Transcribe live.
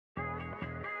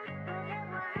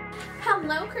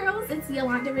Hello curls, it's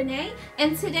Yolanda Renee,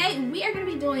 and today we are going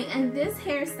to be doing this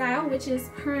hairstyle, which is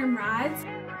perm rods.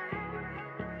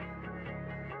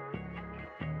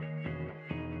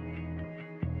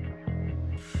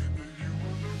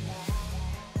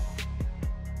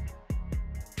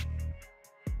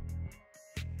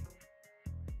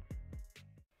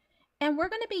 And we're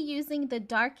going to be using the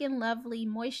Dark and Lovely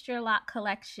Moisture Lock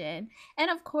collection.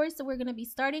 And of course, we're going to be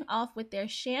starting off with their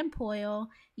SHAMPOIL.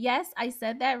 Yes, I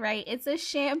said that right. It's a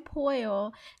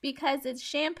SHAMPOIL because it's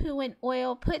shampoo and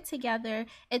oil put together.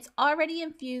 It's already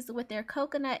infused with their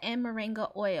coconut and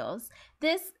moringa oils.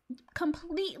 This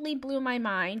completely blew my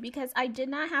mind because I did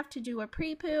not have to do a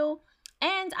pre-poo.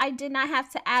 And I did not have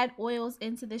to add oils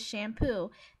into the shampoo.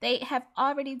 They have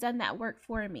already done that work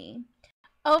for me.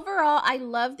 Overall, I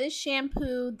love this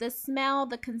shampoo, the smell,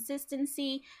 the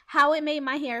consistency, how it made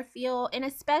my hair feel, and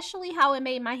especially how it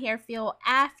made my hair feel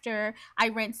after I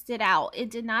rinsed it out.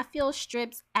 It did not feel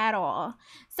stripped at all.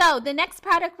 So the next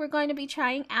product we're going to be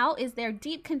trying out is their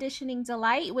Deep Conditioning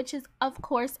Delight, which is of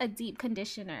course a deep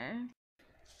conditioner.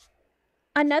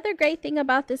 Another great thing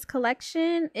about this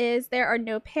collection is there are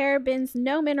no parabens,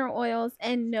 no mineral oils,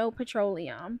 and no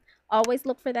petroleum. Always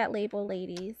look for that label,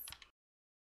 ladies.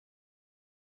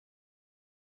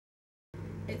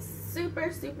 It's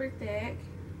super thick,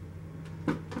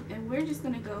 and we're just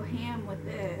gonna go ham with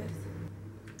this.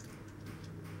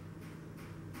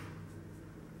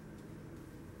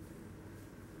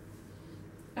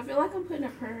 I feel like I'm putting a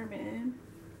perm in.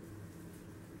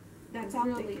 That's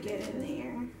really get in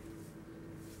there.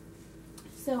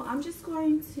 So I'm just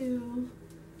going to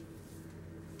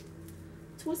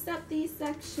twist up these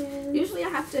sections. Usually I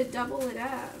have to double it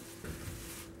up.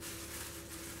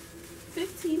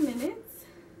 15 minutes.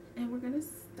 And we're gonna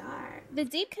start. The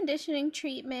deep conditioning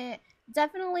treatment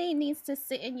definitely needs to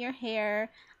sit in your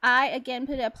hair. I again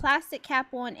put a plastic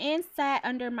cap on and sat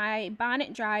under my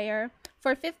bonnet dryer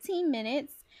for 15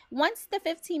 minutes. Once the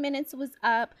 15 minutes was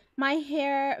up, my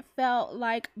hair felt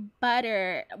like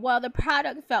butter. Well, the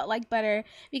product felt like butter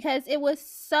because it was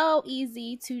so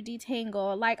easy to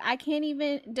detangle. Like, I can't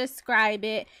even describe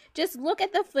it. Just look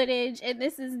at the footage, and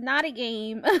this is not a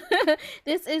game.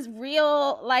 This is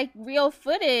real, like real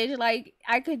footage. Like,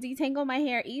 I could detangle my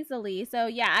hair easily. So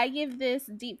yeah, I give this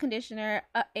deep conditioner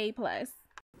a A+.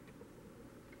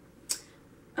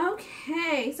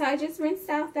 Okay, so I just rinsed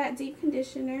out that deep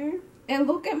conditioner. And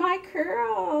look at my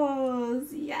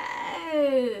curls.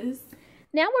 Yes.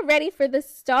 Now we're ready for the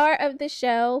star of the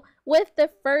show with the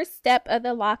first step of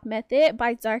the lock method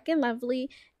by Dark and Lovely.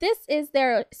 This is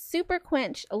their Super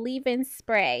Quench leave-in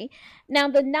spray. Now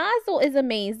the nozzle is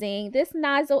amazing. This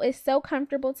nozzle is so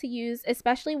comfortable to use,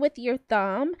 especially with your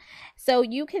thumb. So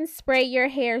you can spray your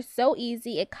hair so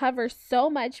easy. It covers so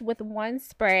much with one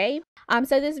spray.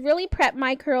 So this really prepped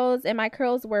my curls, and my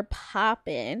curls were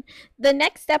popping. The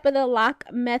next step of the lock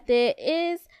method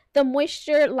is the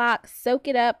Moisture Lock Soak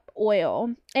It Up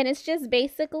oil, and it's just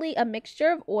basically a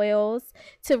mixture of oils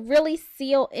to really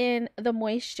seal in the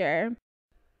moisture.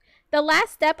 The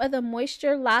last step of the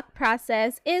moisture lock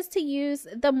process is to use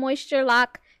the Moisture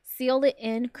Lock Seal It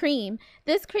In cream.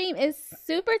 This cream is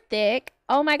super thick.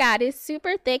 Oh my god, it's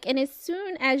super thick, and as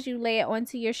soon as you lay it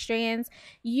onto your strands,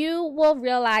 you will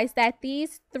realize that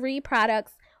these three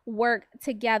products work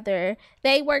together.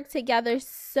 They work together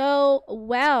so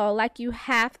well. Like, you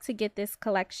have to get this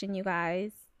collection, you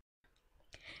guys.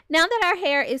 Now that our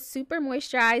hair is super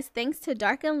moisturized thanks to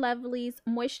Dark and Lovely's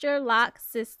Moisture Lock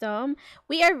system,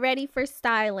 we are ready for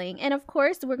styling. And of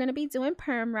course, we're going to be doing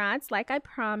perm rods like I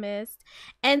promised.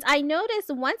 And I noticed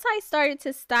once I started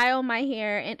to style my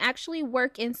hair and actually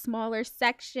work in smaller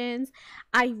sections,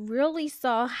 I really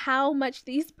saw how much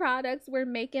these products were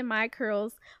making my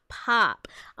curls pop.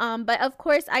 But of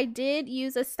course, I did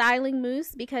use a styling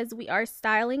mousse because we are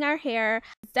styling our hair.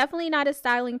 It's definitely not a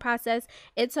styling process.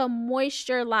 It's a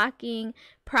moisture locking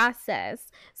process.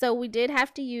 So we did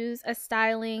have to use a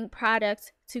styling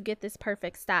product to get this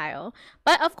perfect style.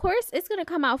 But of course, it's going to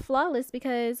come out flawless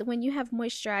because when you have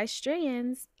moisturized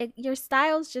strands, your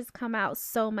styles just come out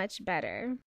so much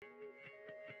better.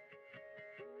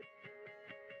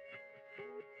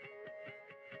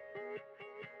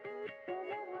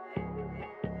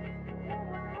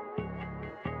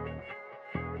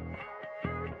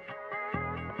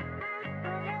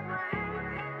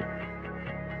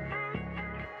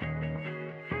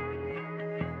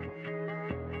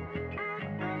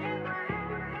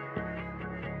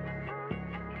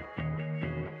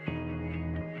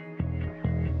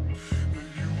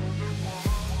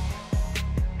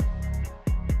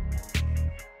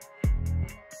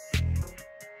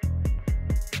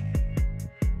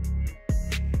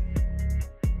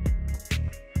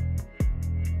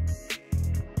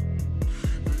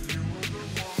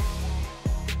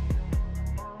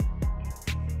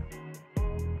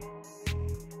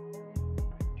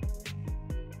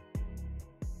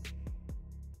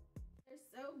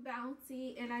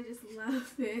 bouncy and I just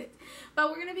love it. But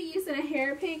we're going to be using a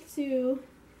hair pick to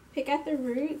pick at the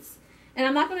roots. And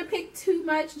I'm not going to pick too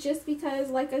much just because,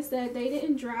 like I said, they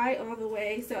didn't dry all the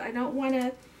way. So I don't want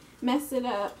to mess it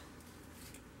up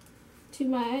too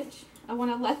much. I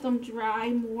want to let them dry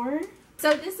more.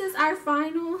 So this is our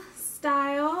final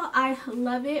style. I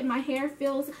love it. My hair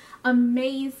feels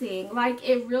amazing. Like,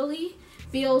 it really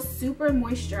feels super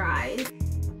moisturized.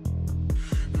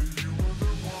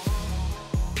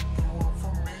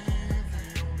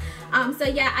 So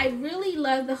yeah, I really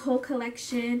love the whole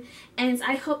collection, and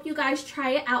I hope you guys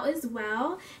try it out as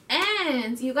well.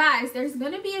 And you guys, there's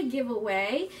going to be a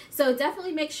giveaway, so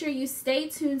definitely make sure you stay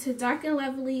tuned to Dark and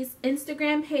Lovely's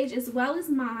Instagram page as well as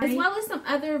mine, as well as some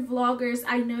other vloggers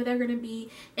I know they're going to be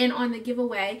in on the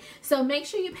giveaway. So make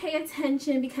sure you pay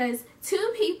attention, because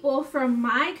 2 people from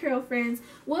my curl friends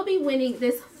will be winning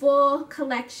this full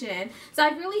collection. So I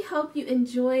really hope you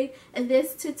enjoyed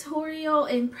this tutorial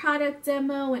and product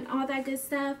demo and all that good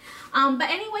stuff. But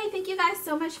anyway, thank you guys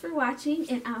so much for watching,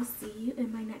 and I'll see you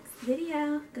in my next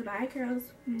video. Goodbye,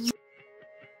 curls.